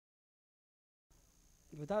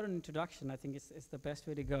without an introduction, I think it's the best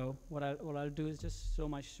way to go. What I'll do is just show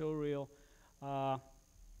my show reel, uh,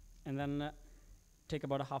 and then take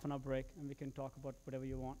about a half an hour break, and we can talk about whatever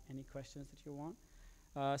you want, any questions that you want.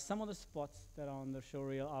 Some of the spots that are on the show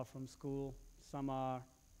reel are from school. Some are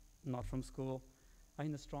not from school. I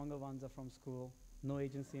think the stronger ones are from school. No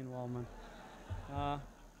agency involvement. uh,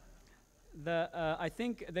 I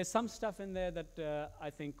think there's some stuff in there that I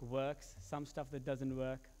think works. Some stuff that doesn't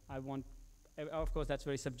work. Of course, that's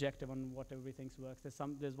very subjective on what everybody thinks works.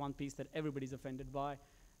 There's one piece that everybody's offended by,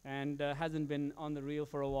 and hasn't been on the reel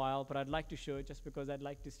for a while. But I'd like to show it just because I'd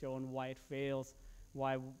like to show on why it fails,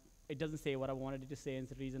 why it doesn't say what I wanted it to say, and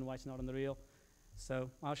it's the reason why it's not on the reel. So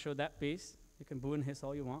I'll show that piece. You can boo and hiss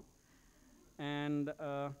all you want. And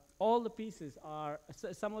all the pieces are,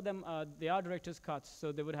 some of them, they are director's cuts,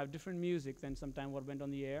 so they would have different music than sometime what went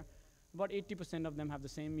on the air. About 80% of them have the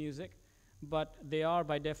same music, but they are,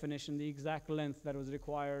 by definition, the exact length that was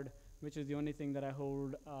required, which is the only thing that I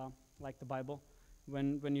hold like the Bible.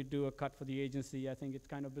 When you do a cut for the agency, I think it's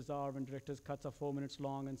kind of bizarre when director's cuts are 4 minutes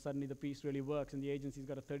long and suddenly the piece really works and the agency's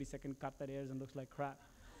got a 30-second cut that airs and looks like crap.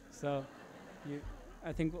 So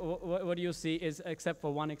I think what you'll see is, except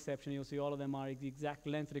for one exception, you'll see all of them are the exact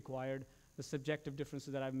length required. The subjective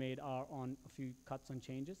differences that I've made are on a few cuts and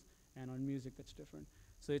changes and on music that's different.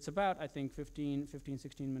 So it's about, I think, 15,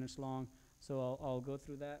 16 minutes long. So I'll go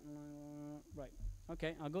through that. Right.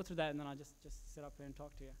 Okay, I'll go through that and then I'll just sit up here and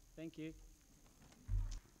talk to you. Thank you.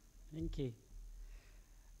 Thank you.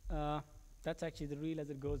 That's actually the reel as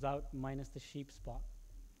it goes out, minus the sheep spot.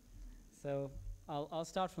 So I'll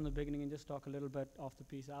start from the beginning and just talk a little bit off the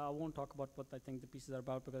piece. I won't talk about what I think the pieces are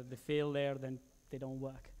about, because if they fail there, then they don't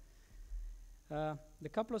work. The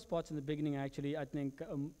couple of spots in the beginning, actually, I think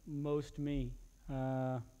most me,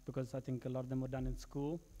 because I think a lot of them were done in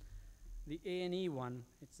school. The A&E one,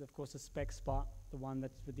 it's of course a spec spot, the one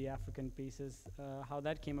that's with the African pieces. How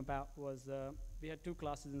that came about was we had two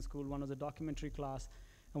classes in school. One was a documentary class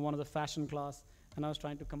and one was a fashion class. And I was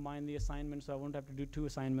trying to combine the assignments so I wouldn't have to do two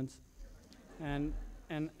assignments. And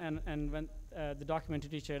when the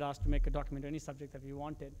documentary teacher had asked to make a documentary, any subject that we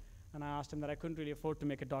wanted, and I asked him that I couldn't really afford to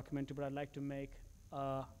make a documentary, but I'd like to make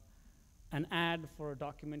an ad for a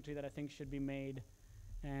documentary that I think should be made.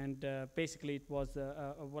 And basically it was,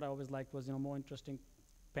 what I always liked was, more interesting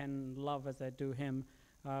pen love as I do him.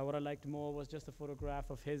 What I liked more was just a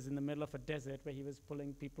photograph of his in the middle of a desert where he was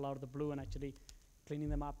pulling people out of the blue and actually cleaning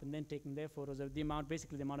them up and then taking their photos.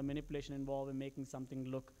 Basically the amount of manipulation involved in making something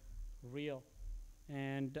look real.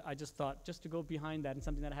 And I just thought, just to go behind that and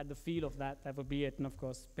something that had the feel of that would be it. And of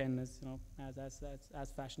course, pen is,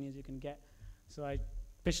 as fashiony as you can get. So I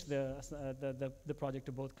pitched the project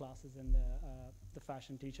to both classes, and the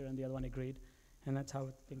fashion teacher and the other one agreed. And that's how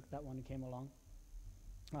I think that one came along.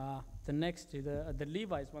 The next, the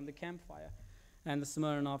Levi's one, the campfire, and the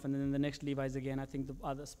Smirnoff, and then the next Levi's again. I think the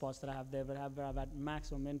other spots that I have there where I've had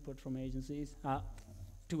maximum input from agencies,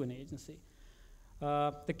 to an agency.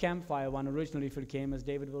 The campfire one originally came, as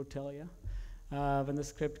David will tell you. When the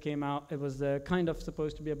script came out, it was kind of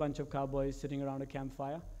supposed to be a bunch of cowboys sitting around a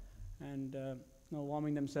campfire and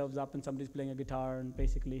warming themselves up, and somebody's playing a guitar and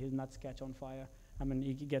basically his nuts catch on fire. I mean,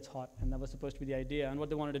 he gets hot, and that was supposed to be the idea. And what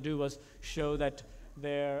they wanted to do was show that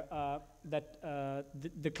the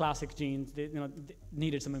classic jeans, they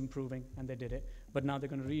needed some improving, and they did it. But now they're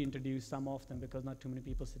going to reintroduce some of them because not too many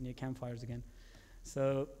people sit near campfires again.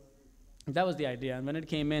 So that was the idea. And when it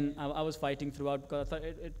came in, I was fighting throughout because I thought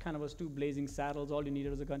it kind of was two blazing saddles. All you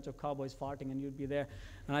needed was a bunch of cowboys farting, and you'd be there.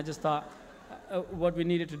 And I just thought what we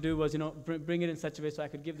needed to do was, bring it in such a way so I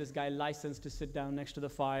could give this guy license to sit down next to the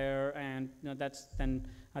fire. And that's then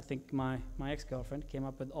I think my ex-girlfriend came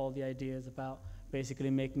up with all the ideas about basically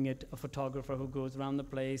making it a photographer who goes around the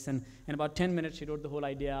place. And in about 10 minutes, she wrote the whole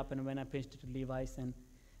idea up. And when I pitched it to Levi's, and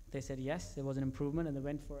they said yes, it was an improvement, and they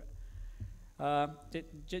went for it.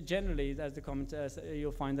 Generally, as the comments,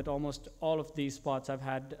 you'll find that almost all of these spots I've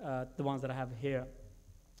had, the ones that I have here,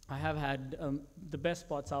 I have had, the best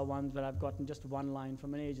spots are ones where I've gotten just one line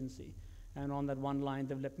from an agency. And on that one line,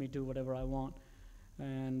 they've let me do whatever I want.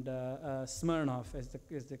 And Smirnoff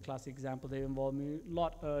is the classic example. They involved me a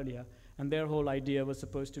lot earlier. And their whole idea was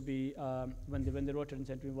supposed to be, when they wrote it and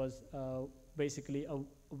sent me, was basically a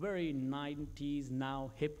very 90s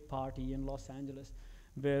now hip party in Los Angeles,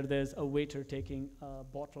 where there's a waiter taking a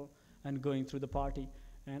bottle and going through the party.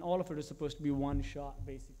 And all of it is supposed to be one shot,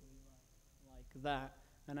 basically, like that.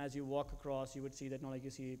 And as you walk across, you would see that, you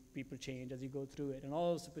see people change as you go through it. And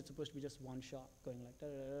all of it's supposed to be just one shot, going like, da,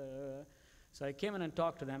 da, da, da. So I came in and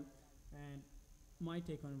talked to them, and my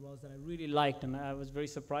take on it was that I really liked, and I was very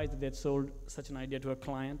surprised that they had sold such an idea to a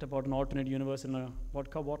client about an alternate universe in a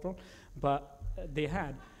vodka bottle, but they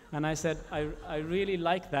had. And I said, I really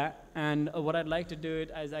like that, and what I'd like to do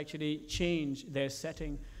it is actually change their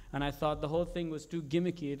setting. And I thought the whole thing was too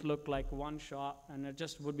gimmicky. It looked like one shot, and it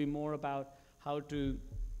just would be more about how to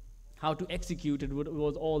execute it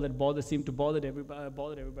was all that seemed to bother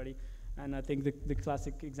everybody. And I think the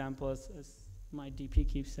classic example is, as my DP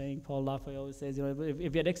keeps saying, Paul Laffey always says, you know, if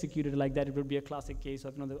you had executed it like that, it would be a classic case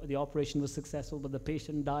of, you know, the operation was successful, but the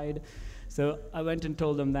patient died. So I went and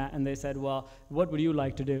told them that, and they said, well, what would you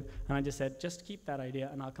like to do? And I just said, just keep that idea,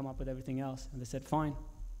 and I'll come up with everything else. And they said, fine.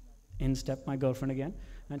 In stepped my girlfriend again,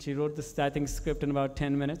 and she wrote this, I think, script in about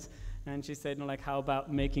 10 minutes. And she said, you know, like, how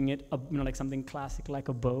about making it, like something classic, like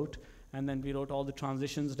a boat? And then we wrote all the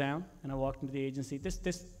transitions down, and I walked into the agency.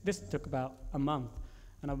 This took about a month.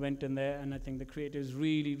 And I went in there, and I think the creators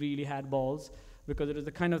really, really had balls, because it was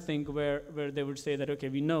the kind of thing where they would say that, okay,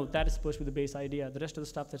 we know that is supposed to be the base idea. The rest of the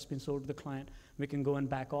stuff that's been sold to the client, we can go and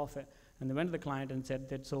back off it. And they went to the client and said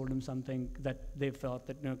they'd sold him something that they felt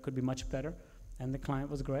that, you know, could be much better. And the client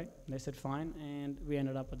was great. They said fine, and we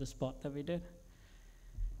ended up at the spot that we did.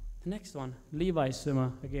 The next one, Levi's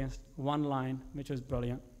swimmer against one line, which was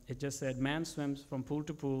brilliant. It just said, man swims from pool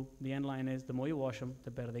to pool. The end line is, the more you wash them,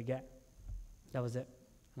 the better they get. That was it.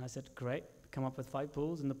 And I said, great. Come up with 5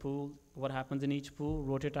 pools. In the pool, what happens in each pool,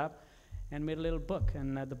 wrote it up, and made a little book.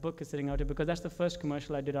 And the book is sitting out here, because that's the first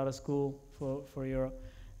commercial I did out of school for Europe.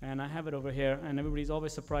 And I have it over here, and everybody's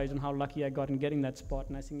always surprised on how lucky I got in getting that spot.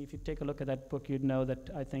 And I think if you take a look at that book, you'd know that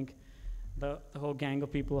I think the whole gang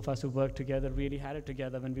of people of us who worked together really had it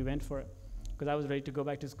together when we went for it. Because I was ready to go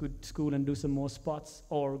back to school and do some more spots,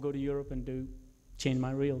 or go to Europe and change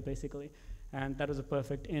my reel, basically. And that was a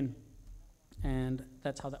perfect in. And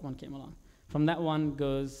that's how that one came along. From that one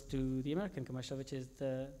goes to the American commercial, which is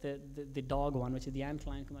the dog one, which is the Ant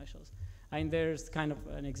Line commercials. And there's kind of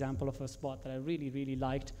an example of a spot that I really, really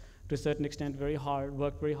liked, to a certain extent,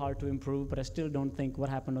 worked very hard to improve, but I still don't think what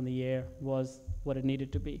happened on the air was what it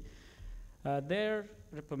needed to be. Their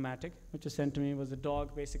Rippomatic, which was sent to me, was a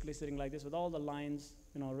dog basically sitting like this with all the lines,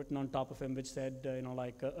 you know, written on top of him, which said, you know,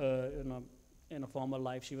 like, you know, in a former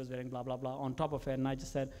life she was wearing blah, blah, blah on top of it. And I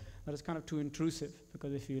just said, that is kind of too intrusive,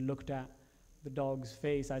 because if you looked at the dog's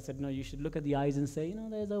face, I said, no, you should look at the eyes and say, you know,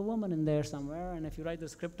 there's a woman in there somewhere, and if you write the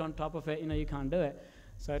script on top of it, you know, you can't do it.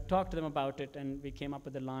 So I talked to them about it, and we came up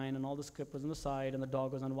with the line, and all the script was on the side, and the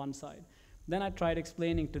dog was on one side. Then I tried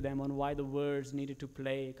explaining to them on why the words needed to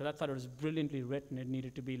play, because I thought it was brilliantly written. It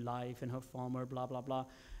needed to be life in her former, blah, blah, blah.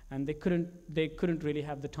 And they couldn't really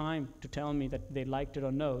have the time to tell me that they liked it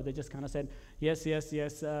or no. They just kind of said, yes, yes,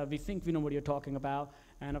 yes, we think we know what you're talking about.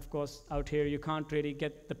 And of course, out here, you can't really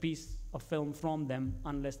get the piece of film from them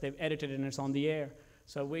unless they've edited it and it's on the air.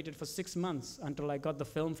 So I waited for 6 months until I got the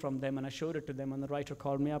film from them, and I showed it to them, and the writer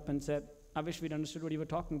called me up and said, I wish we'd understood what you were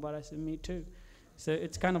talking about. I said, me too. So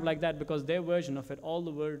it's kind of like that, because their version of it, all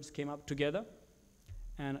the words came up together,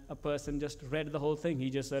 and a person just read the whole thing.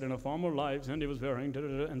 He just said, in a former life, and he was wearing,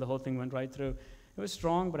 and the whole thing went right through. It was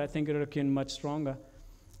strong, but I think it would have been much stronger.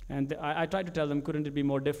 And I tried to tell them, couldn't it be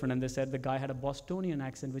more different? And they said the guy had a Bostonian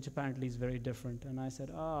accent, which apparently is very different. And I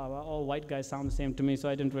said, oh, well, all white guys sound the same to me, so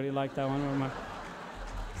I didn't really like that one.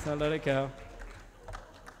 So let it go.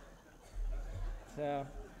 So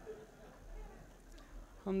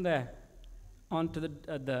from there, on to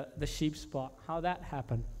the sheep spot, how that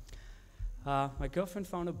happened. My girlfriend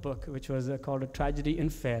found a book which was called A Tragedy in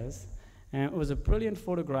Fairs, and it was a brilliant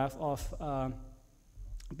photograph of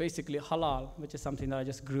basically halal, which is something that I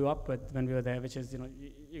just grew up with when we were there, which is, you know,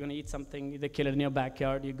 you're going to eat something, they kill it in your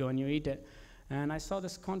backyard, you go and you eat it. And I saw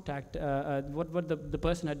this contact, what the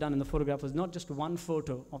person had done in the photograph was not just one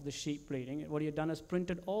photo of the sheep bleeding. What he had done is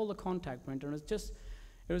printed all the contact print, and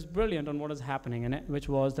it was brilliant on what is happening in it, which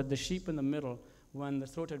was that the sheep in the middle, when the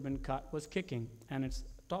throat had been cut, was kicking, and its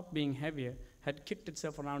top being heavier, had kicked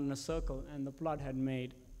itself around in a circle, and the blood had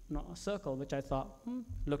made a circle, which I thought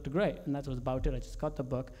looked great, and that was about it. I just got the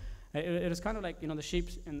book. It was kind of like, you know, the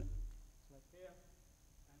sheep's in like here,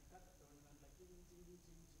 and cut the throat, and went like like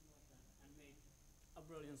that, and made a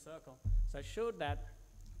brilliant circle. So I showed that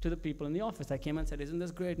to the people in the office. I came and said, isn't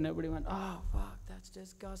this great? And everybody went, oh, fuck, that's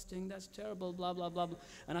disgusting, that's terrible, blah, blah, blah, blah.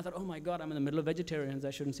 And I thought, oh my God, I'm in the middle of vegetarians, I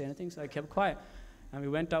shouldn't say anything, so I kept quiet. And we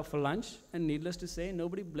went out for lunch, and needless to say,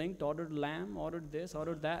 nobody blinked, ordered lamb, ordered this,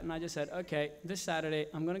 ordered that, and I just said, okay, this Saturday,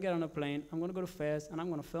 I'm going to get on a plane, I'm going to go to fairs, and I'm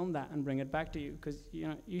going to film that and bring it back to you, because, you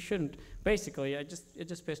know, you shouldn't. Basically, it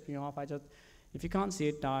just pissed me off. If you can't see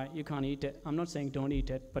it die, you can't eat it. I'm not saying don't eat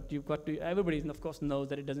it, but you've got to, everybody, of course, knows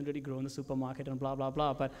that it doesn't really grow in the supermarket and blah, blah,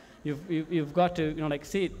 blah, but you've got to, like,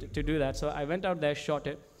 see it to do that. So I went out there, shot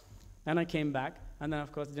it, and I came back, and then,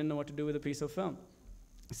 of course, didn't know what to do with a piece of film.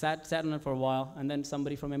 Sat on it for a while, and then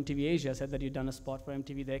somebody from MTV Asia said that you'd done a spot for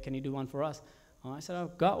MTV there. Can you do one for us? Oh, I said,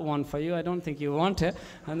 I've got one for you. I don't think you want it.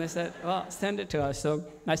 And they said, well, send it to us. So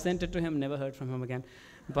I sent it to him, never heard from him again.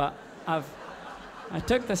 But I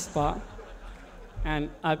took the spot, and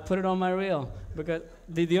I put it on my reel. Because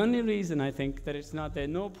the only reason I think that it's not there,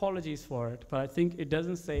 no apologies for it, but I think it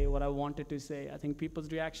doesn't say what I wanted to say. I think people's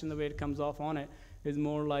reaction, the way it comes off on it, is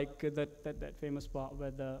more like that famous spot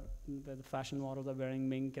where the fashion models are wearing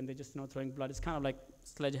mink and they're just throwing blood. It's kind of like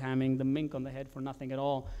sledgehammering the mink on the head for nothing at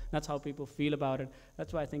all. That's how people feel about it.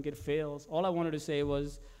 That's why I think it fails. All I wanted to say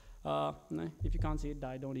was, if you can't see it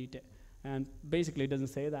die, don't eat it. And basically it doesn't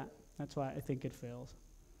say that. That's why I think it fails.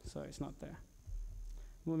 So it's not there.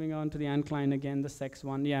 Moving on to the Ankline again, the sex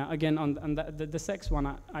one. Yeah, again, on the sex one,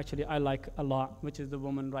 I like a lot, which is the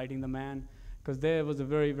woman riding the man. Because there was a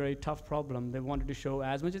very, very tough problem. They wanted to show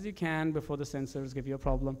as much as you can before the censors give you a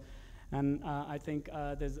problem. And I think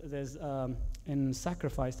there's in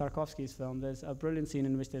Sacrifice, Tarkovsky's film, there's a brilliant scene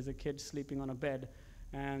in which there's a kid sleeping on a bed,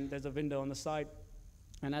 and there's a window on the side.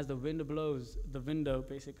 And as the wind blows, the window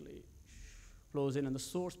basically blows in, and the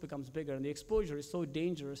source becomes bigger. And the exposure is so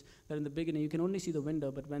dangerous that in the beginning you can only see the window,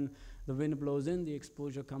 but when the wind blows in, the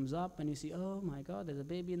exposure comes up, and you see, oh my God, there's a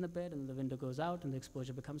baby in the bed, and the window goes out, and the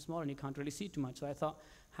exposure becomes smaller, and you can't really see too much. So I thought,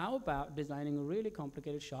 how about designing a really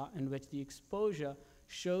complicated shot in which the exposure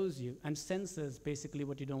shows you and censors basically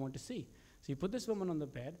what you don't want to see. So you put this woman on the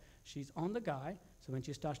bed, she's on the guy, so when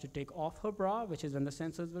she starts to take off her bra, which is when the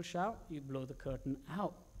censors will shout, you blow the curtain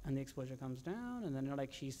out. And the exposure comes down, and then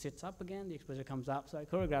she sits up again, the exposure comes up. So I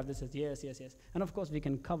choreographed this as yes, yes, yes. And of course we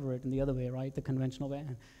can cover it in the other way, right, the conventional way.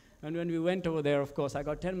 And when we went over there, of course, I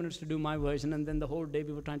got 10 minutes to do my version, and then the whole day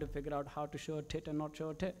we were trying to figure out how to show a tit and not show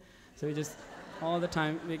a tit. So we just, all the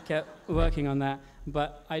time, we kept working on that.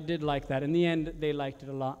 But I did like that. In the end, they liked it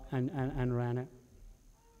a lot and ran it.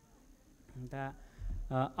 And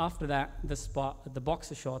after that, the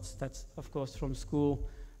boxer shorts, that's, of course, from school.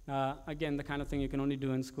 Again, the kind of thing you can only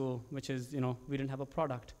do in school, which is, we didn't have a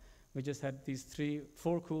product. We just had these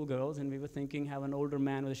 4 cool girls, and we were thinking have an older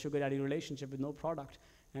man with a sugar daddy relationship with no product.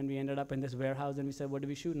 And we ended up in this warehouse, and we said, what do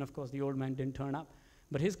we shoot? And of course, the old man didn't turn up.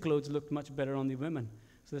 But his clothes looked much better on the women.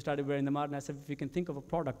 So they started wearing them out, and I said, if we can think of a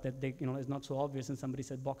product that is not so obvious, and somebody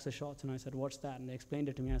said boxer shorts, and I said, what's that? And they explained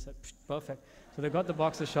it to me, and I said, perfect. So they got the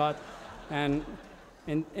boxer short, and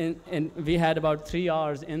we had about 3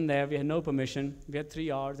 hours in there. We had no permission. We had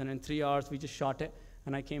 3 hours, and in 3 hours, we just shot it.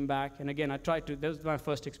 And I came back, and again, that was my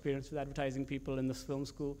first experience with advertising people in this film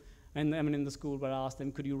school. And I mean, in the school where I asked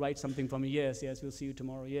them, could you write something for me? Yes, yes, we'll see you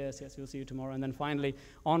tomorrow. Yes, yes, we'll see you tomorrow. And then finally,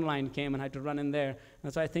 online came, and I had to run in there.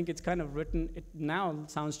 And so I think it's kind of written, it now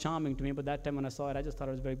sounds charming to me, but that time when I saw it, I just thought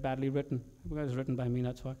it was very badly written. It was written by me,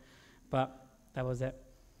 that's why. But that was it.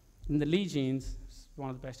 In the Lee Jeans, one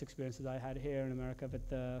of the best experiences I had here in America with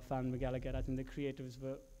Fallon McGallagher. I think the creatives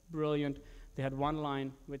were brilliant. They had one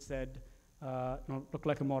line which said, look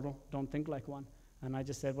like a model, don't think like one. And I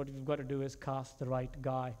just said, what you've got to do is cast the right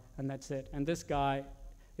guy, and that's it. And this guy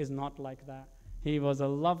is not like that. He was a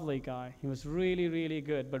lovely guy. He was really, really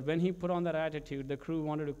good. But when he put on that attitude, the crew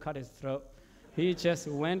wanted to cut his throat. He just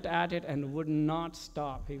went at it and would not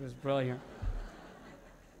stop. He was brilliant.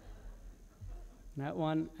 That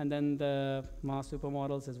one, and then the Mars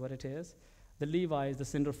Supermodels is what it is. The Levi is the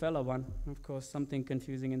Cinderella one. Of course, something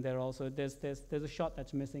confusing in there also. There's a shot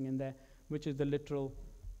that's missing in there, which is the literal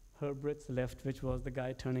Herbert's lift, which was the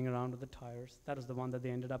guy turning around with the tires. That was the one that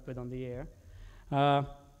they ended up with on the air.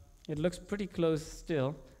 It looks pretty close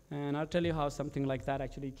still, and I'll tell you how something like that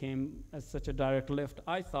actually came as such a direct lift.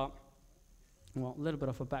 I thought, well, a little bit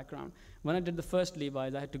of a background. When I did the first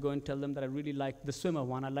Levi's, I had to go and tell them that I really liked the swimmer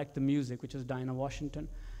one. I liked the music, which was Dinah Washington.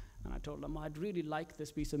 And I told them, I'd really like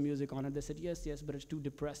this piece of music on it. They said, yes, yes, but it's too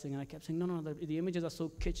depressing. And I kept saying, no, the images are so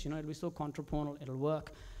kitsch, it'll be so contrapuntal, it'll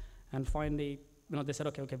work. And finally, they said,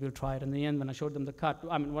 okay, we'll try it. In the end, when I showed them the cut,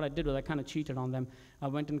 what I did was I kind of cheated on them. I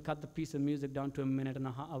went and cut the piece of music down to a minute,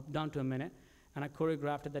 and I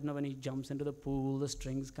choreographed it that when he jumps into the pool, the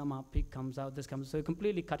strings come up, he comes out, this comes. So I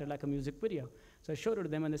completely cut it like a music video. So I showed it to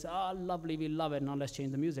them, and they said, oh, lovely, we love it, now let's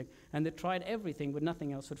change the music. And they tried everything, but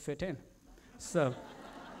nothing else would fit in. So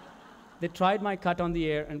they tried my cut on the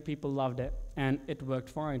air, and people loved it, and it worked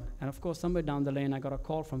fine. And of course, somewhere down the lane, I got a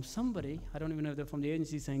call from somebody, I don't even know if they're from the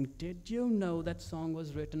agency, saying, did you know that song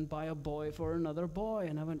was written by a boy for another boy?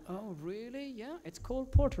 And I went, oh, really? Yeah, it's Cole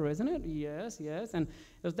Porter, isn't it? Yes, yes. And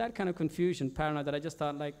it was that kind of confusion, paranoid, that I just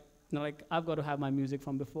thought, like, I've got to have my music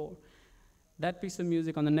from before. That piece of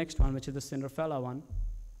music on the next one, which is the Cinderella one,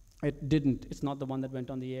 it's not the one that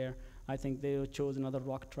went on the air. I think they chose another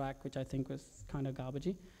rock track, which I think was kind of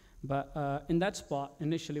garbagey. But in that spot,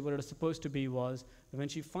 initially what it was supposed to be was, when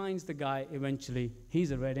she finds the guy, eventually,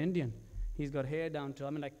 he's a Red Indian. He's got hair down to,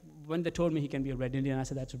 when they told me he can be a Red Indian, I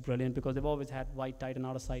said, that's brilliant, because they've always had white, tight, and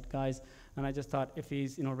out-of-sight guys. And I just thought, if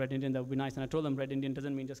he's, Red Indian, that would be nice. And I told them, Red Indian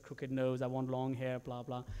doesn't mean just crooked nose, I want long hair, blah,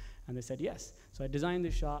 blah. And they said, yes. So I designed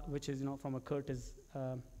this shot, which is, from a Curtis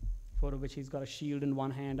photo, which he's got a shield in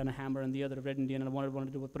one hand and a hammer in the other, Red Indian, and I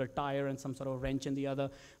wanted to put a tire and some sort of wrench in the other,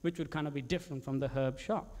 which would kind of be different from the Herb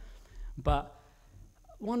shot. But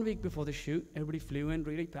 1 week before the shoot, everybody flew in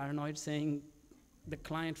really paranoid, saying the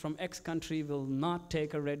client from X country will not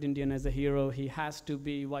take a Red Indian as a hero. He has to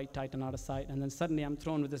be white, tight, and out of sight. And then suddenly I'm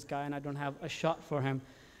thrown with this guy, and I don't have a shot for him.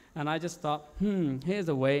 And I just thought, here's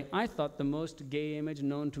a way. I thought the most gay image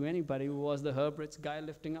known to anybody was the Herb Ritz guy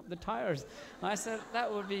lifting up the tires. I said,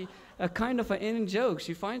 that would be a kind of an in-joke.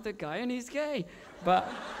 She finds the guy, and he's gay.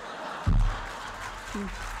 But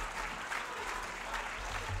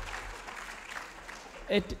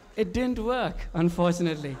it didn't work,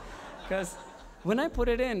 unfortunately, because when I put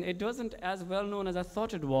it in, it wasn't as well known as I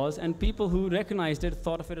thought it was, and people who recognized it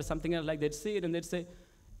thought of it as something else. Like, they'd see it and they'd say,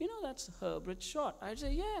 that's Herbert's shot. I'd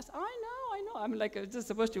say, yes, I know. It's just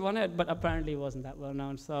supposed to be one head, but apparently it wasn't that well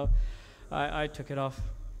known, so I took it off.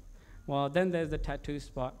 Well, then there's the tattoo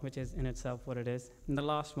spot, which is in itself what it is. And the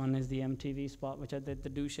last one is the MTV spot, which I did the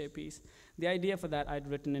douche piece. The idea for that I'd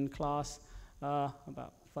written in class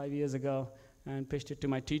about 5 years ago, and pitched it to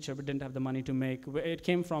my teacher, but didn't have the money to make. It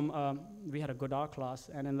came from, we had a Godard class,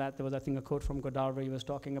 and in that there was, I think, a quote from Godard where he was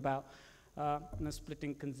talking about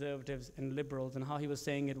splitting conservatives and liberals, and how he was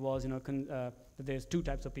saying it was, that there's two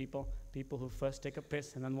types of people who first take a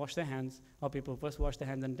piss and then wash their hands, or people who first wash their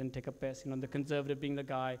hands and then take a piss. The conservative being the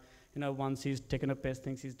guy, once he's taken a piss,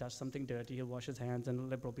 thinks he's touched something dirty, he'll wash his hands, and the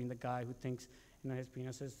liberal being the guy who thinks, his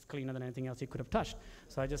penis is cleaner than anything else he could have touched.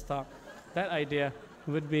 So I just thought that idea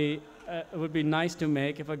would be nice to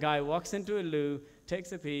make if a guy walks into a loo,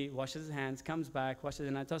 takes a pee, washes his hands, comes back, washes,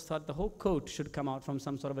 and I just thought the whole quote should come out from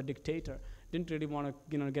some sort of a dictator. Didn't really want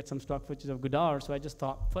to, get some stock footage of Godard, so I just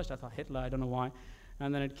thought, first I thought Hitler, I don't know why,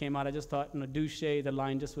 and then it came out, I just thought, douche, the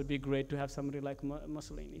line just would be great to have somebody like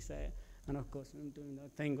Mussolini say it. And of course, doing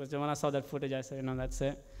that thing was, when I saw that footage, I said, that's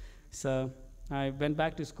it. So I went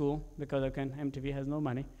back to school, because again, MTV has no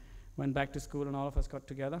money. Went back to school, and all of us got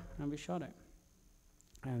together, and we shot it.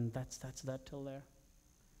 And that's that till there.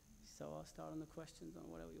 So I'll start on the questions on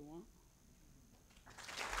whatever you want.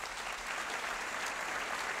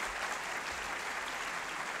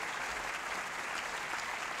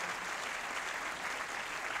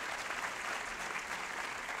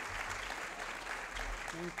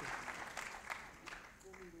 Thank you.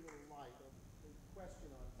 We'll need a little light. A question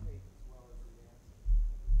on tape as well as the answer.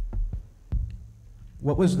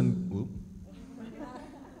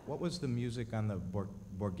 What was the music on the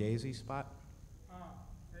Borghese spot?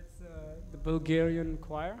 It's the Bulgarian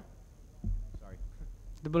choir. Sorry.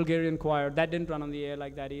 The Bulgarian choir. That didn't run on the air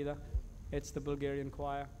like that either. It's the Bulgarian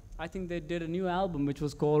choir. I think they did a new album which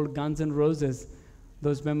was called Guns N' Roses.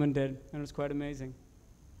 Those women did, and it was quite amazing.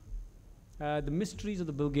 The Mysteries of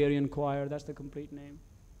the Bulgarian Choir, that's the complete name.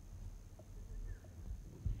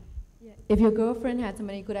 Yeah. If your girlfriend had so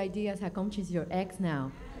many good ideas, how come she's your ex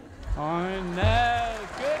now? Oh no,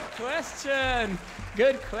 good question.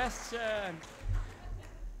 Good question.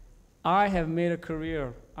 I have made a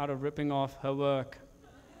career out of ripping off her work.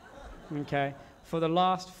 Okay? For the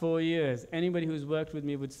last 4 years, anybody who's worked with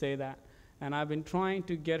me would say that. And I've been trying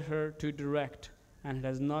to get her to direct, and it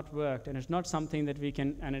has not worked. And it's not something that we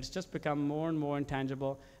can, and it's just become more and more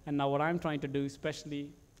intangible. And now what I'm trying to do,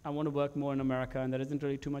 especially, I want to work more in America, and there isn't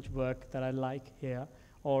really too much work that I like here,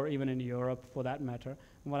 or even in Europe for that matter.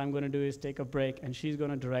 And what I'm going to do is take a break, and she's going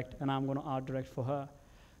to direct, and I'm going to art direct for her.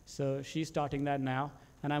 So she's starting that now,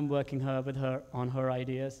 and I'm working with her on her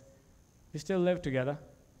ideas. We still live together.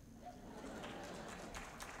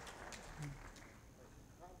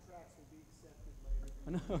 Contracts will be accepted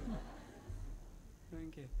later. I know.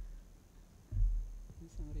 Thank you.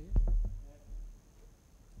 Somebody here?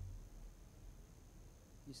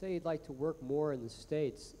 You say you'd like to work more in the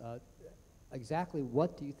States. exactly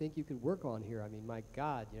what do you think you could work on here? I mean, my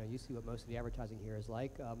God, you know, you see what most of the advertising here is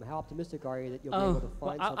like. How optimistic are you that you'll be able to Well,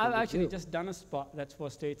 find something I've to actually do? just done a spot that's for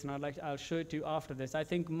states, and I'll show it to you after this. I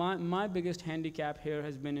think my biggest handicap here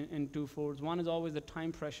has been in two folds. One is always the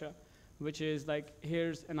time pressure, which is like,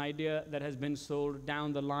 here's an idea that has been sold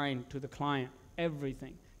down the line to the client,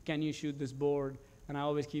 everything. Can you shoot this board? And I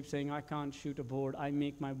always keep saying, I can't shoot a board, I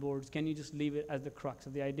make my boards. Can you just leave it as the crux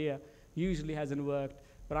of the idea? Usually hasn't worked,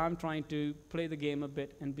 but I'm trying to play the game a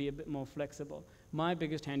bit and be a bit more flexible. My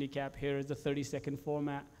biggest handicap here is the 30-second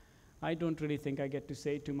format. I don't really think I get to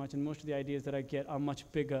say too much, and most of the ideas that I get are much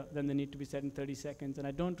bigger than they need to be said in 30 seconds, and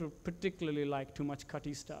I don't particularly like too much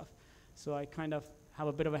cutty stuff. So I kind of have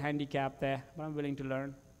a bit of a handicap there, but I'm willing to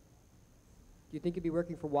learn. Do you think you'd be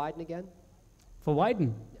working for Wyden again? For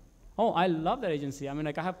Wyden? Oh, I love that agency. I mean,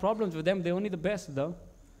 like, I have problems with them. They're only the best, though.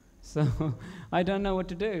 So I don't know what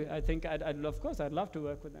to do. I think of course, I'd love to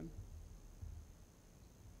work with them.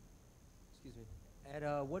 Excuse me.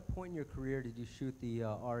 At what point in your career did you shoot the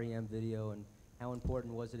REM video, and how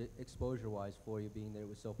important was it exposure-wise for you, being that it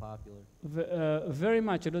was so popular? Very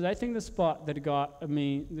much. It was, I think, the spot that got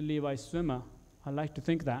me the Levi swimmer. I like to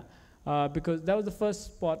think that. Because that was the first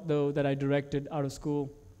spot, though, that I directed out of school.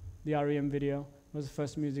 The REM video was the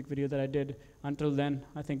first music video that I did. Until then,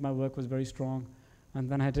 I think my work was very strong. And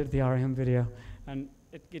then I did the REM video. And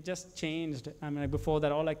it just changed. I mean, like, before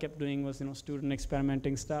that, all I kept doing was, student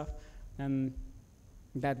experimenting stuff. And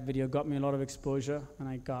that video got me a lot of exposure, and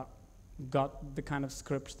I got the kind of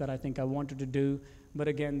scripts that I think I wanted to do. But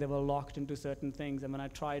again, they were locked into certain things. And when I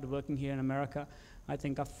tried working here in America, I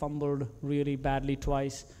think I fumbled really badly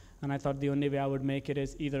twice. And I thought the only way I would make it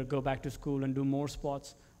is either go back to school and do more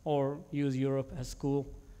spots, or use Europe as school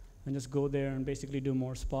and just go there and basically do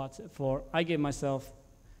more spots. I gave myself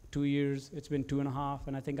 2 years. It's been 2.5,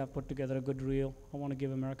 and I think I've put together a good reel. I want to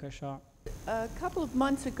give America a shot. A couple of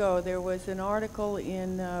months ago, there was an article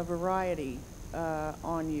in Variety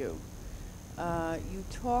on you. You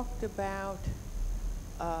talked about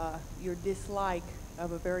your dislike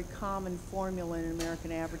of a very common formula in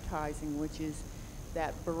American advertising, which is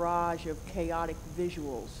that barrage of chaotic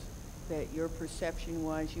visuals, that your perception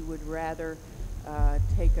was you would rather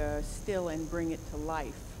take a still and bring it to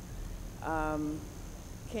life.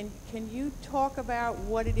 Can you talk about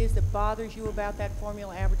what it is that bothers you about that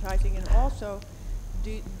formula advertising, and also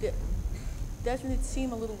doesn't it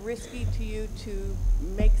seem a little risky to you to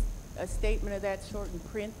make a statement of that sort in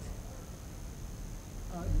print?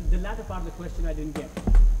 The latter part of the question I didn't get.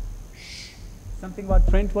 Something about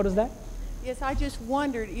print, what is that? Yes, I just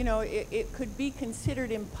wondered, it could be considered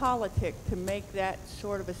impolitic to make that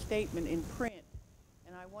sort of a statement in print.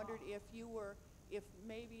 And I wondered if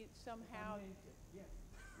maybe somehow...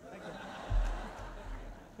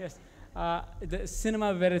 Yes, the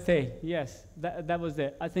cinema verite, yes, that was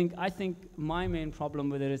it. I think my main problem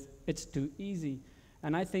with it is it's too easy.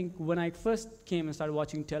 And I think when I first came and started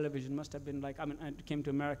watching television, must have been like, I came to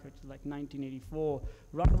America, it's like 1984.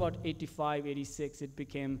 Right about 85, 86, it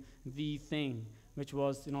became the thing, which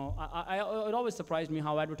was, it always surprised me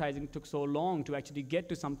how advertising took so long to actually get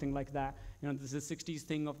to something like that. This is the 60s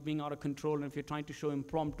thing of being out of control, and if you're trying to show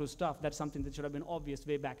impromptu stuff, that's something that should have been obvious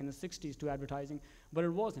way back in the 60s to advertising, but it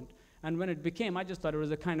wasn't. And when it became, I just thought it was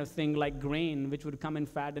a kind of thing like grain, which would come in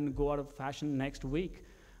fad and go out of fashion next week.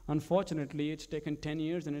 Unfortunately, it's taken 10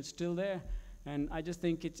 years and it's still there. And I just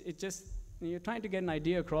think it's just, you're trying to get an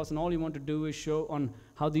idea across, and all you want to do is show on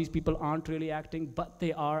how these people aren't really acting, but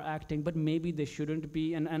they are acting, but maybe they shouldn't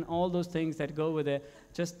be, and all those things that go with it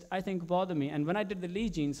just, I think, bother me. And when I did the Lee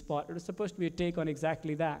Jean spot, it was supposed to be a take on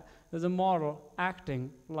exactly that. There's a model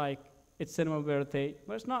acting like it's cinema verite,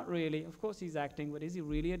 but it's not really. Of course he's acting, but is he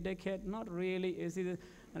really a dickhead? Not really. Is he?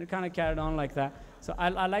 And it kind of carried on like that. So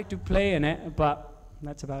I like to play in it, but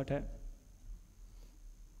that's about it.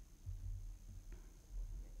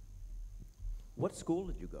 What school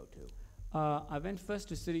did you go to? I went first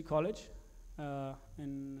to City College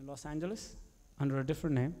in Los Angeles under a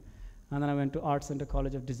different name, and then I went to Art Center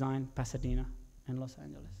College of Design, Pasadena, in Los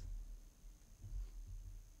Angeles.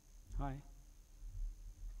 Hi.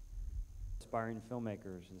 Aspiring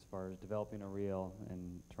filmmakers as far as developing a reel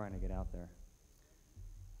and trying to get out there?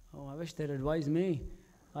 Oh, I wish they'd advise me.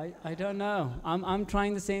 I don't know. I'm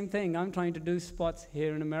trying the same thing. I'm trying to do spots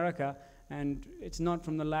here in America, and it's not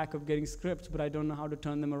from the lack of getting scripts, but I don't know how to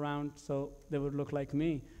turn them around so they would look like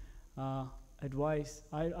me. Advice,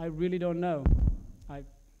 I really don't know.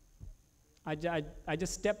 I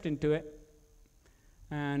just stepped into it,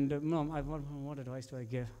 and what advice do I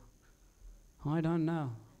give? I don't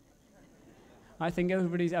know. I think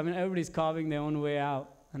everybody's carving their own way out,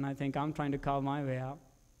 and I think I'm trying to carve my way out.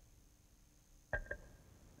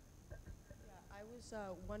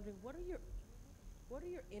 was wondering, what are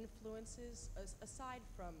your influences, aside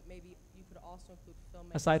from, maybe you could also include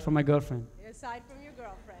filmmaking? Aside from my girlfriend. Aside from your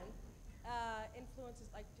girlfriend, influences,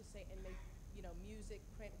 like to say, and make, you know, music,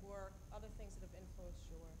 print work, other things that have influenced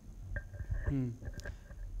your work?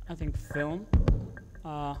 I think film.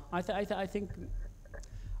 I think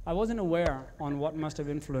I wasn't aware on what must have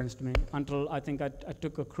influenced me until I think I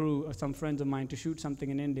took a crew or some friends of mine to shoot something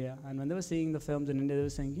in India. And when they were seeing the films in India, they were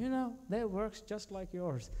saying, you know, their work's just like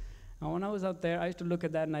yours. And when I was out there, I used to look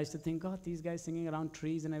at that and I used to think, God, these guys singing around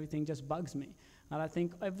trees and everything just bugs me. And I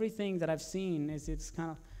think everything that I've seen it's kind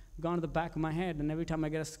of gone to the back of my head. And every time I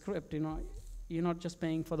get a script, you know, you're not just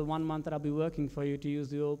paying for the 1 month that I'll be working for you, to use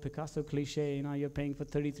the old Picasso cliche, you know, you're paying for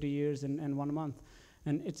 33 years and 1 month.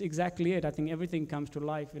 And it's exactly it. I think everything comes to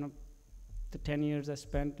life, you know. The 10 years I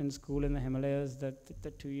spent in school in the Himalayas, the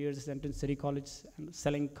 2 years I spent in City College and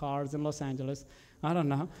selling cars in Los Angeles. I don't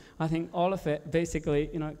know. I think all of it basically,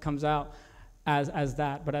 you know, comes out as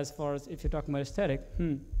that. But as far as if you're talking about aesthetic,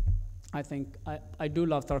 I think I do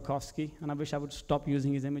love Tarkovsky, and I wish I would stop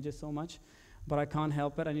using his images so much. But I can't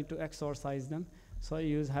help it. I need to exorcise them. So I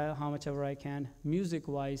use how much ever I can.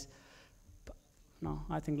 Music-wise, no,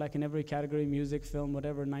 I think like in every category, music, film,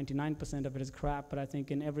 whatever, 99% of it is crap, but I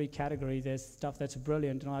think in every category there's stuff that's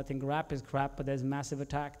brilliant. You know, I think rap is crap, but there's Massive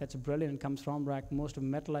Attack that's brilliant, comes from rap. Most of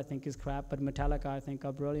metal I think is crap, but Metallica I think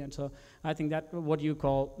are brilliant. So I think that what you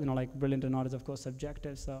call, you know, like brilliant or not is of course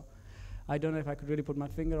subjective. So I don't know if I could really put my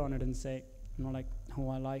finger on it and say, you know, like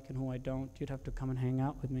who I like and who I don't. You'd have to come and hang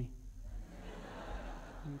out with me.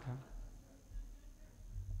 Okay.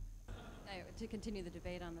 To continue the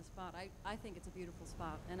debate on the spot, I think it's a beautiful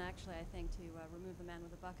spot, and actually I think to remove the man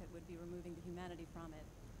with a bucket would be removing the humanity from it.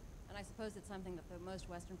 And I suppose it's something that the most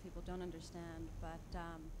Western people don't understand, but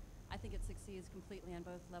I think it succeeds completely on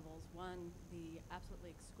both levels. One, the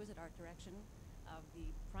absolutely exquisite art direction of the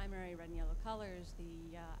primary red and yellow colors,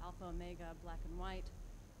 the alpha, omega, black and white,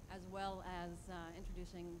 as well as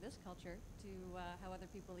introducing this culture to how other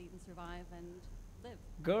people eat and survive and live.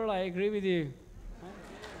 Girl, I agree with you.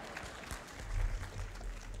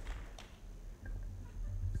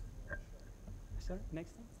 Sorry,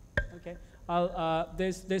 next thing? Okay.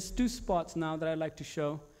 There's 2 spots now that I'd like to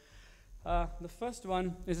show. The first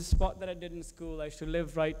one is a spot that I did in school. I used to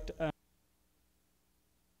live right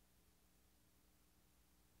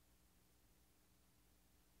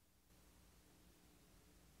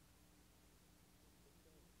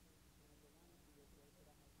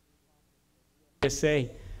PSA.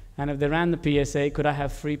 And if they ran the PSA, could I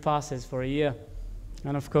have free passes for a year?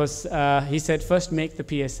 And of course, he said, first make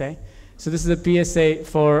the PSA. So this is a PSA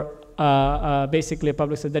for basically a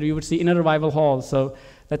public set that you would see in a revival hall. So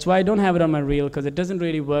that's why I don't have it on my reel, because it doesn't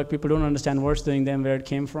really work. People don't understand what's doing them, where it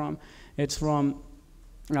came from. It's from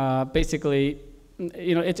basically,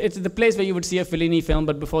 you know, it's the place where you would see a Fellini film,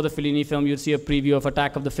 but before the Fellini film, you'd see a preview of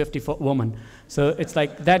Attack of the 50-Foot Woman. So it's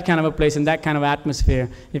like that kind of a place and that kind of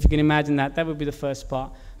atmosphere. If you can imagine that, that would be the first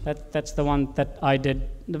part. That's the one that I did,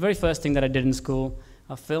 the very first thing that I did in school.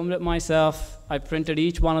 I filmed it myself. I printed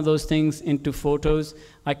each one of those things into photos.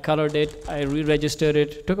 I colored it. I re-registered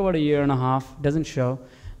it. It took about 1.5 years. Doesn't show,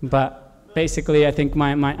 but basically, I think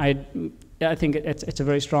I think it's a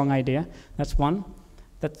very strong idea. That's one.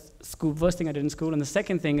 That's school. First thing I did in school, and the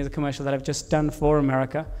second thing is a commercial that I've just done for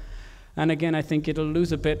America. And again, I think it'll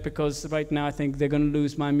lose a bit because right now I think they're going to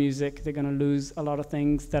lose my music. They're going to lose a lot of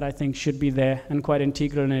things that I think should be there and quite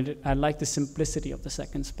integral in it. I like the simplicity of the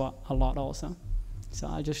second spot a lot also. So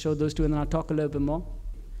I'll just show those 2 and then I'll talk a little bit more.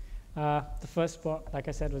 The first spot, like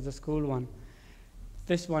I said, was the school one.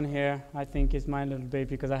 This one here, I think, is my little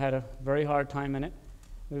baby because I had a very hard time in it.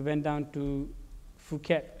 We went down to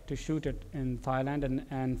Phuket to shoot it in Thailand,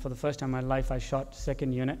 and for the first time in my life I shot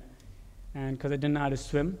second unit. And because I didn't know how to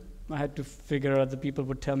swim, I had to figure out, the people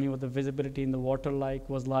would tell me what the visibility in the water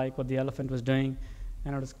was like, what the elephant was doing,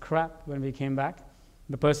 and it was crap when we came back.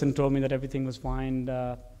 The person told me that everything was fine,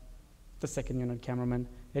 the second unit cameraman.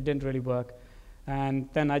 It didn't really work. And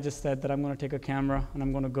then I just said that I'm going to take a camera and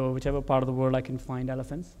I'm going to go whichever part of the world I can find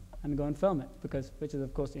elephants and go and film it, which is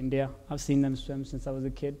of course India. I've seen them swim since I was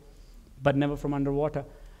a kid, but never from underwater.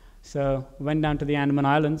 So went down to the Andaman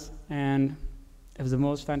Islands, and it was the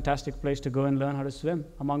most fantastic place to go and learn how to swim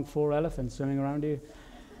among 4 elephants swimming around you.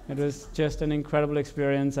 It was just an incredible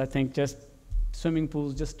experience. I think just swimming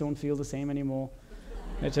pools just don't feel the same anymore.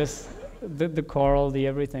 It just, the coral, the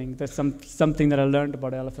everything. There's something that I learned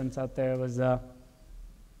about elephants out there was,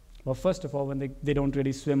 well, first of all, when they don't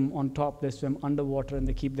really swim on top, they swim underwater and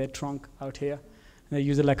they keep their trunk out here. And they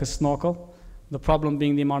use it like a snorkel. The problem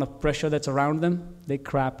being the amount of pressure that's around them. They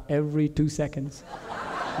crap every 2 seconds.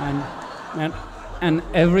 and And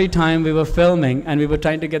every time we were filming and we were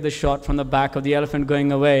trying to get the shot from the back of the elephant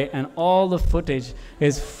going away, and all the footage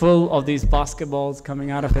is full of these basketballs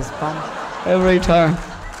coming out of his palm every time.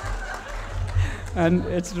 And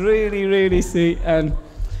it's really, really sweet. And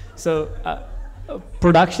so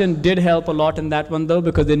production did help a lot in that one though,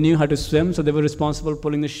 because they knew how to swim, so they were responsible for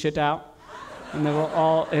pulling the shit out. And they were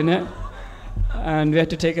all in it. And we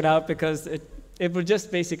had to take it out because it would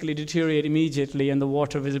just basically deteriorate immediately and the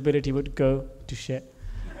water visibility would go to shit.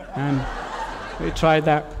 And we tried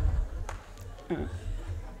that.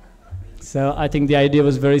 So I think the idea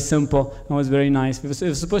was very simple and was very nice. It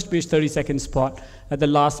was supposed to be a 30-second spot. At the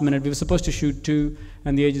last minute, we were supposed to shoot 2,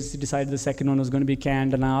 and the agency decided the second one was going to be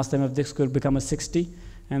canned, and I asked them if this could become a 60,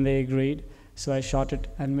 and they agreed. So I shot it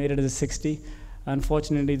and made it as a 60.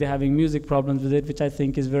 Unfortunately, they're having music problems with it, which I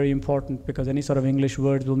think is very important, because any sort of English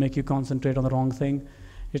words will make you concentrate on the wrong thing.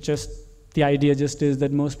 It's just, the idea just is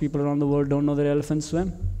that most people around the world don't know that elephants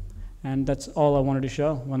swim. And that's all I wanted to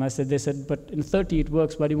show. When they said, but in 30 it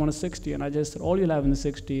works, why do you want a 60? And I just said, all you'll have in the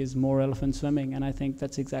 60 is more elephant swimming, and I think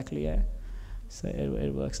that's exactly it. So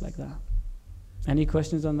it works like that. Any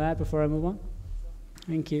questions on that before I move on?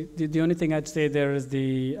 Thank you. The only thing I'd say there is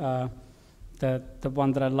the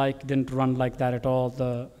one that I like didn't run like that at all,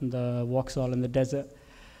 the Vauxhall in the desert.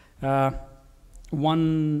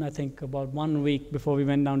 I think about 1 week before we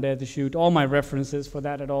went down there to shoot, all my references for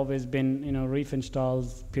that had always been,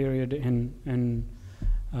 Riefenstahl's period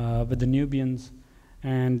with the Nubians,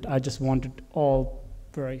 and I just wanted all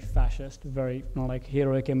very fascist, very like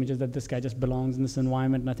heroic images that this guy just belongs in this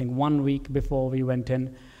environment. And I think 1 week before we went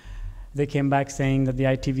in, they came back saying that the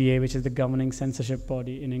ITVA, which is the governing censorship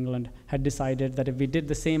body in England, had decided that if we did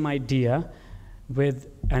the same idea with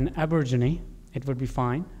an Aborigine, it would be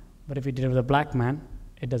fine. But if we did it with a black man,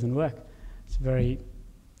 it doesn't work. It's very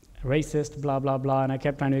racist, blah, blah, blah. And I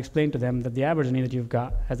kept trying to explain to them that the Aborigine that you've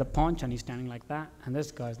got has a paunch and he's standing like that, and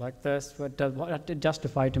this guy's like this. What it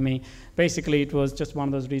justified to me? Basically, it was just one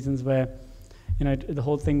of those reasons where, the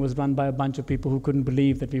whole thing was run by a bunch of people who couldn't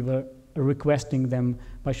believe that we were requesting them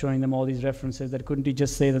by showing them all these references. That couldn't he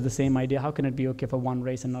just say that the same idea? How can it be okay for one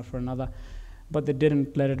race and not for another? But they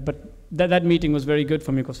didn't let it. But that meeting was very good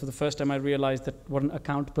for me, because for the first time I realized that what an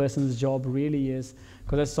account person's job really is.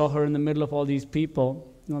 Because I saw her in the middle of all these people,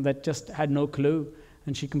 that just had no clue,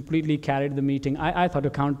 and she completely carried the meeting. I thought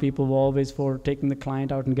account people were always for taking the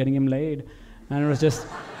client out and getting him laid, and it was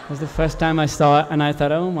the first time I saw it, and I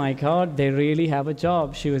thought, oh my God, they really have a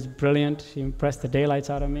job. She was brilliant. She impressed the daylights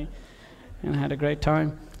out of me, and I had a great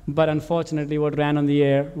time. But unfortunately, what ran on the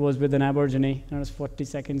air was with an Aborigine, and it was 40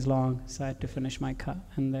 seconds long, so I had to finish my cut,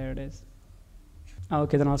 and there it is.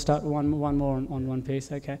 Okay, then I'll start one more on one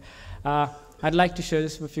piece, okay. I'd like to show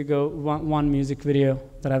this, if you go, one music video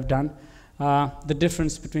that I've done. The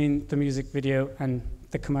difference between the music video and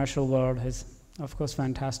the commercial world is, of course,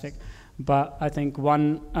 fantastic. But I think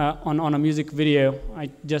on a music video, I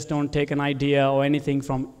just don't take an idea or anything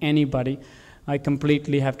from anybody. I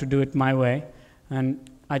completely have to do it my way. And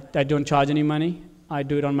I don't charge any money. I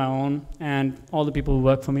do it on my own, and all the people who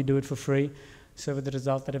work for me do it for free. So with the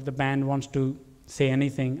result that if the band wants to say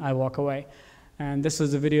anything, I walk away. And this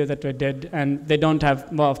was a video that I did, and they don't have,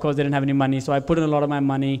 well, of course they didn't have any money, so I put in a lot of my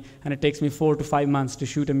money, and it takes me 4 to 5 months to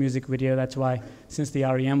shoot a music video. That's why, since the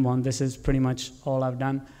REM one, this is pretty much all I've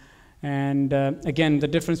done. And again, the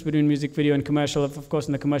difference between music video and commercial, of course,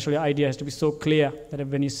 in the commercial, the idea has to be so clear that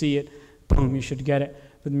when you see it, boom, you should get it.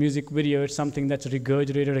 With music video, it's something that's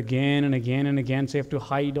regurgitated again and again and again, so you have to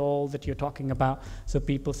hide all that you're talking about, so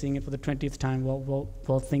people seeing it for the 20th time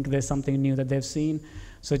will think there's something new that they've seen.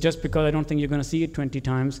 So just because I don't think you're going to see it 20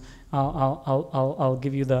 times, I'll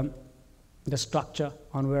give you the structure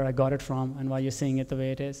on where I got it from and why you're seeing it the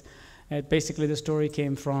way it is. Basically, the story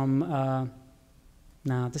came from,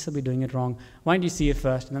 nah, this will be doing it wrong. Why don't you see it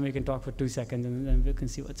first, and then we can talk for 2 seconds, and then we can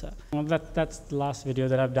see what's up. Well, that's the last video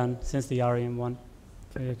that I've done since the REM one,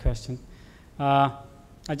 for your question. I'll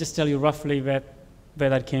just tell you roughly where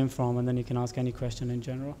that came from, and then you can ask any question in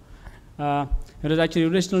general. It was actually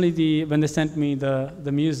originally, when they sent me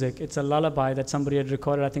the music, it's a lullaby that somebody had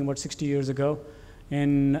recorded, I think about 60 years ago.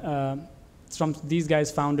 These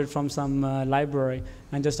guys found it from some library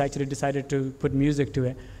and just actually decided to put music to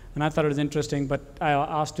it. And I thought it was interesting, but I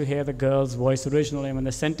asked to hear the girl's voice originally, and when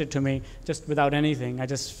they sent it to me, just without anything, I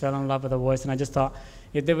just fell in love with the voice, and I just thought,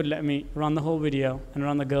 if they would let me run the whole video and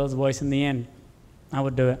run the girl's voice in the end, I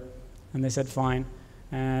would do it. And they said, fine.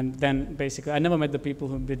 And then basically, I never met the people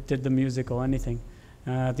who did the music or anything.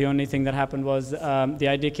 The only thing that happened was the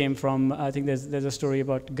idea came from, I think there's a story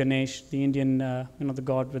about Ganesh, the Indian, the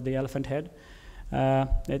god with the elephant head.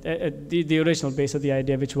 The original base of the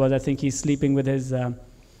idea, which was I think he's sleeping with his,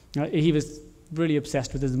 he was really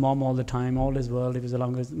obsessed with his mom all the time, all his world, he was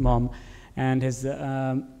along with his mom, and his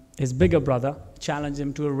bigger brother challenged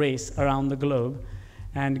him to a race around the globe,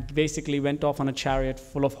 and basically went off on a chariot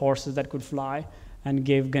full of horses that could fly, and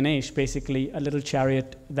gave Ganesh basically a little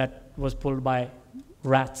chariot that was pulled by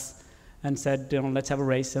rats, and said, let's have a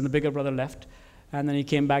race. And the bigger brother left, and then he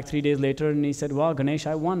came back 3 days later, and he said, well, Ganesh,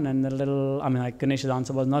 I won. And Ganesh's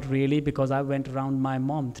answer was, not really, because I went around my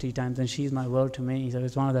mom 3 times, and she's my world to me. So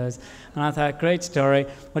it's one of those. And I thought, great story.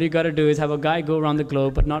 What you got to do is have a guy go around the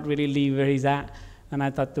globe, but not really leave where he's at. And I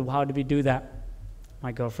thought, how do we do that?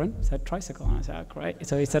 My girlfriend said tricycle, and I said, oh, great.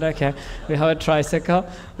 So he said, okay, we have a tricycle.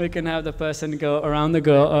 We can have the person go around the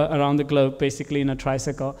globe, basically in a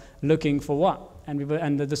tricycle, looking for what?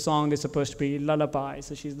 And the song is supposed to be lullaby,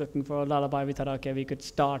 so she's looking for a lullaby. We thought, okay, we could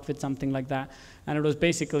start with something like that. And it was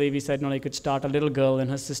basically, we said, you could start a little girl in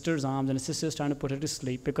her sister's arms, and her sister's trying to put her to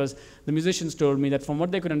sleep, because the musicians told me that from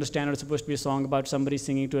what they could understand, it was supposed to be a song about somebody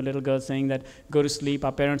singing to a little girl saying that, go to sleep,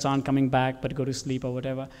 our parents aren't coming back, but go to sleep, or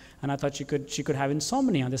whatever. And I thought she could have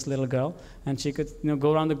insomnia, this little girl, and she could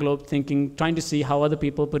go around the globe trying to see how other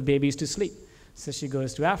people put babies to sleep. So she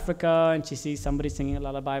goes to Africa, and she sees somebody singing a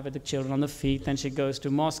lullaby with the children on the feet. Then she goes to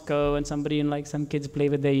Moscow, and some kids play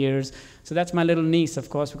with their ears. So that's my little niece, of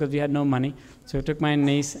course, because we had no money. So I took my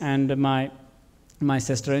niece and my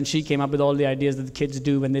sister, and she came up with all the ideas that the kids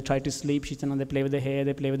do when they try to sleep. She said, they play with the hair,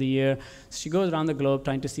 they play with the ear. So she goes around the globe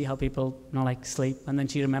trying to see how people, sleep. And then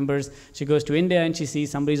she remembers, she goes to India, and she sees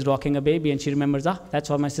somebody's rocking a baby, and she remembers, that's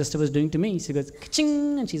what my sister was doing to me. She goes,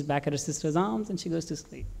 ka-ching, and she's back at her sister's arms, and she goes to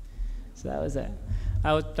sleep. So that was it.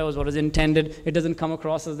 That was what was intended. It doesn't come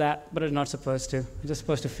across as that, but it's not supposed to. It's just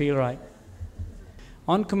supposed to feel right.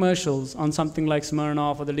 On commercials, on something like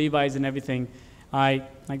Smirnoff or the Levi's and everything, like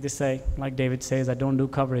David says, I don't do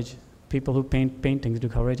coverage. People who paint paintings do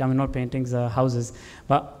coverage. Not paintings, houses.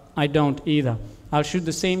 But I don't either. I'll shoot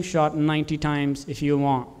the same shot 90 times if you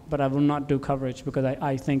want, but I will not do coverage because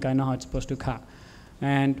I think I know how it's supposed to cut.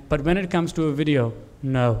 But when it comes to a video,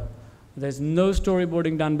 no. There's no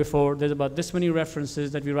storyboarding done before. There's about this many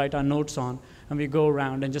references that we write our notes on, and we go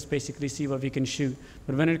around and just basically see what we can shoot.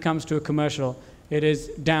 But when it comes to a commercial, it is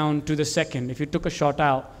down to the second. If you took a shot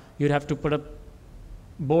out, you'd have to put a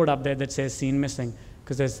board up there that says scene missing,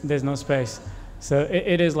 because there's no space. So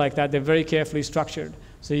it is like that. They're very carefully structured.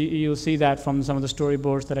 So you'll see that from some of the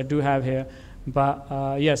storyboards that I do have here.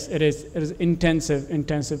 But yes, it is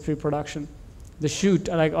intensive pre-production. The shoot,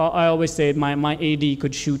 like I always say, my AD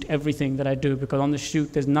could shoot everything that I do, because on the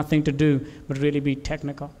shoot there's nothing to do but really be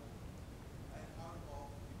technical.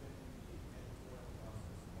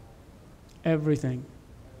 Everything.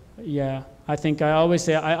 Yeah, I think I always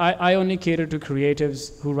say I only cater to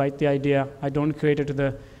creatives who write the idea. I don't cater to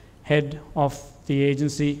the head of the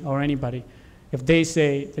agency or anybody. If they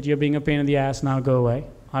say that you're being a pain in the ass, now go away,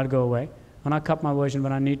 I'll go away. And I'll cut my version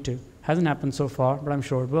when I need to. Hasn't happened so far, but I'm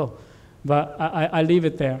sure it will. But I leave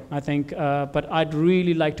it there, I think. But I'd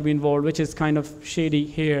really like to be involved, which is kind of shady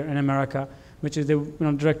here in America, which is the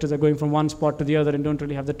directors are going from one spot to the other and don't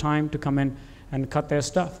really have the time to come in and cut their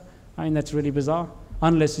stuff. I mean, that's really bizarre,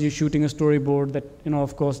 unless you're shooting a storyboard that,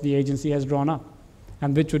 of course, the agency has drawn up,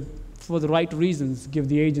 and which would, for the right reasons, give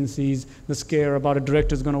the agencies the scare about a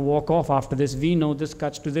director's going to walk off after this. We know this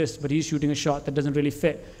cuts to this, but he's shooting a shot that doesn't really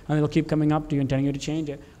fit, and they'll keep coming up to you and telling you to change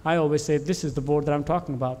it. I always say, this is the board that I'm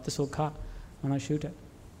talking about. This will cut when I shoot it.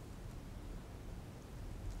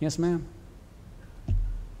 Yes, ma'am.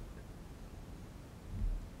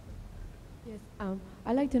 Yes,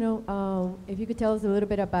 I'd like to know if you could tell us a little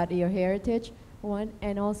bit about your heritage, one,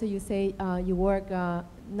 and also you say you work,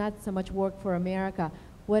 not so much work for America.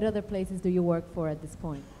 What other places do you work for at this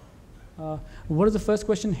point? What is the first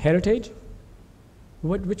question? Heritage?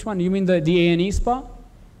 Which one? You mean the A&E spot?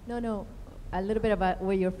 No, a little bit about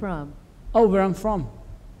where you're from. Oh, where I'm from.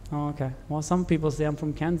 Oh, okay. Well, some people say I'm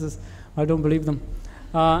from Kansas. I don't believe them.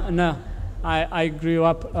 No, I grew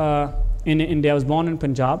up in India. I was born in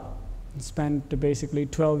Punjab. Spent basically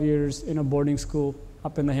 12 years in a boarding school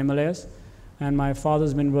up in the Himalayas. And my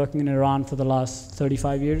father's been working in Iran for the last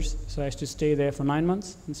 35 years. So I used to stay there for 9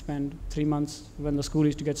 months and spend 3 months when the school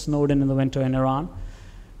used to get snowed in the winter in Iran.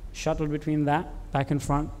 Shuttled between that, back and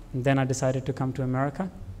front. And then I decided to come to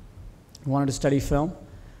America. I wanted to study film.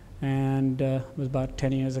 And it was about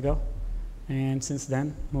 10 years ago. And since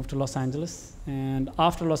then, moved to Los Angeles. And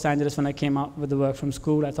after Los Angeles, when I came out with the work from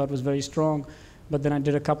school, I thought it was very strong. But then I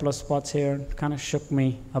did a couple of spots here, and it kind of shook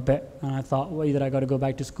me a bit. And I thought, well, either I got to go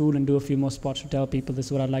back to school and do a few more spots to tell people this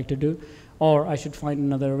is what I'd like to do, or I should find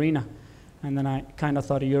another arena. And then I kind of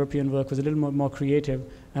thought a European work was a little more creative.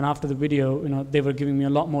 And after the video, they were giving me a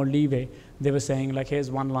lot more leeway. They were saying, like, here's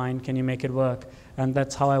one line, can you make it work? And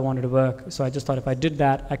that's how I wanted to work. So I just thought if I did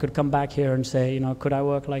that, I could come back here and say, could I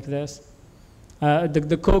work like this?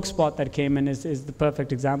 The Coke spot that came in is the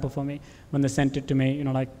perfect example for me. When they sent it to me,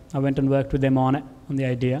 like, I went and worked with them on it, on the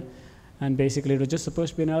idea. And basically, it was just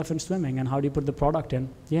supposed to be an elephant swimming. And how do you put the product in?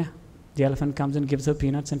 Yeah, the elephant comes and gives her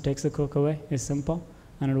peanuts and takes the Coke away. It's simple,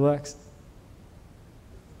 and it works.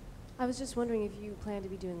 I was just wondering if you plan to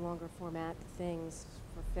be doing longer format things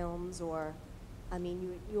for films, or, I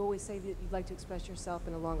mean, you always say that you'd like to express yourself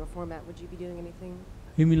in a longer format. Would you be doing anything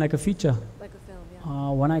You mean like a feature? like a film? Yeah.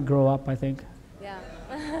 When I grow up, I think. Yeah.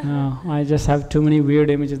 No, I just have too many weird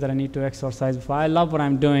images that I need to exorcise before. I love what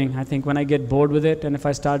I'm doing. I think when I get bored with it, and if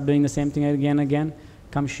I start doing the same thing again and again,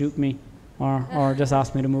 come shoot me, or just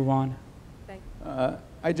ask me to move on. Thank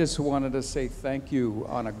I just wanted to say thank you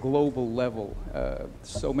on a global level.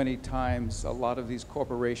 So many times, a lot of these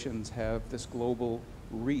corporations have this global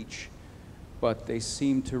reach, but they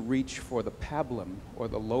seem to reach for the pablum, or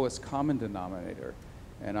the lowest common denominator.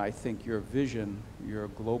 And I think your vision, your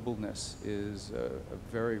globalness, is a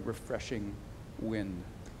very refreshing wind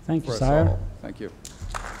Thank for you, us sire. all. Thank you.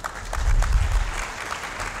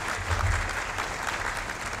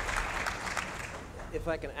 If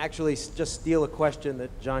I can actually just steal a question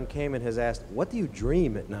that John Kamen has asked, what do you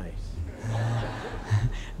dream at night?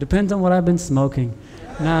 Depends on what I've been smoking.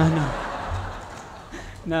 No.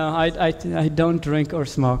 No, I don't drink or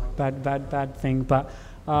smoke. Bad thing. But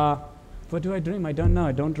what do I dream? I don't know.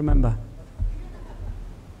 I don't remember.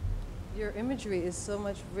 Your imagery is so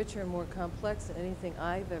much richer and more complex than anything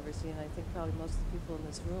I've ever seen. I think probably most of the people in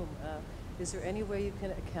this room. Is there any way you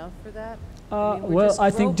can account for that? Well, I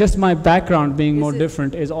think just my background being more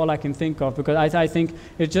different is all I can think of, because I think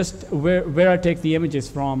it's just where I take the images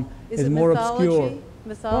from is more obscure.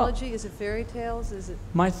 Mythology? Is it fairy tales? Is it?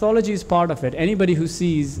 Mythology is part of it. Anybody who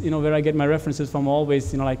sees, where I get my references from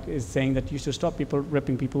always, like is saying that you should stop people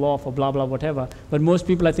ripping people off or blah, blah, whatever. But most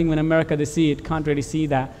people, I think, when America they see it, can't really see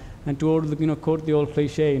that. And to quote the old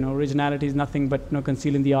cliche, originality is nothing but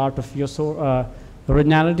concealing the art of your soul.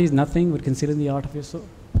 Originality is nothing but concealing the art of your soul.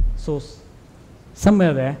 Source.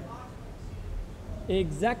 Somewhere there.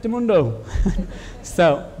 Exactamundo.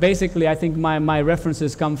 So basically, I think my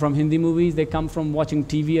references come from Hindi movies. They come from watching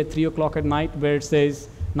TV at 3 o'clock at night, where it says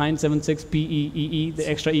 976 PEEE, the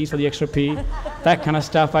extra E's for the extra P. That kind of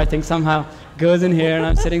stuff, I think, somehow goes in here, and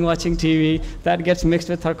I'm sitting watching TV. That gets mixed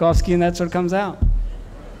with Tarkovsky, and that's what comes out.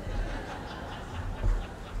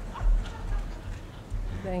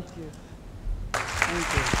 Thank you.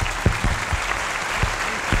 Thank you.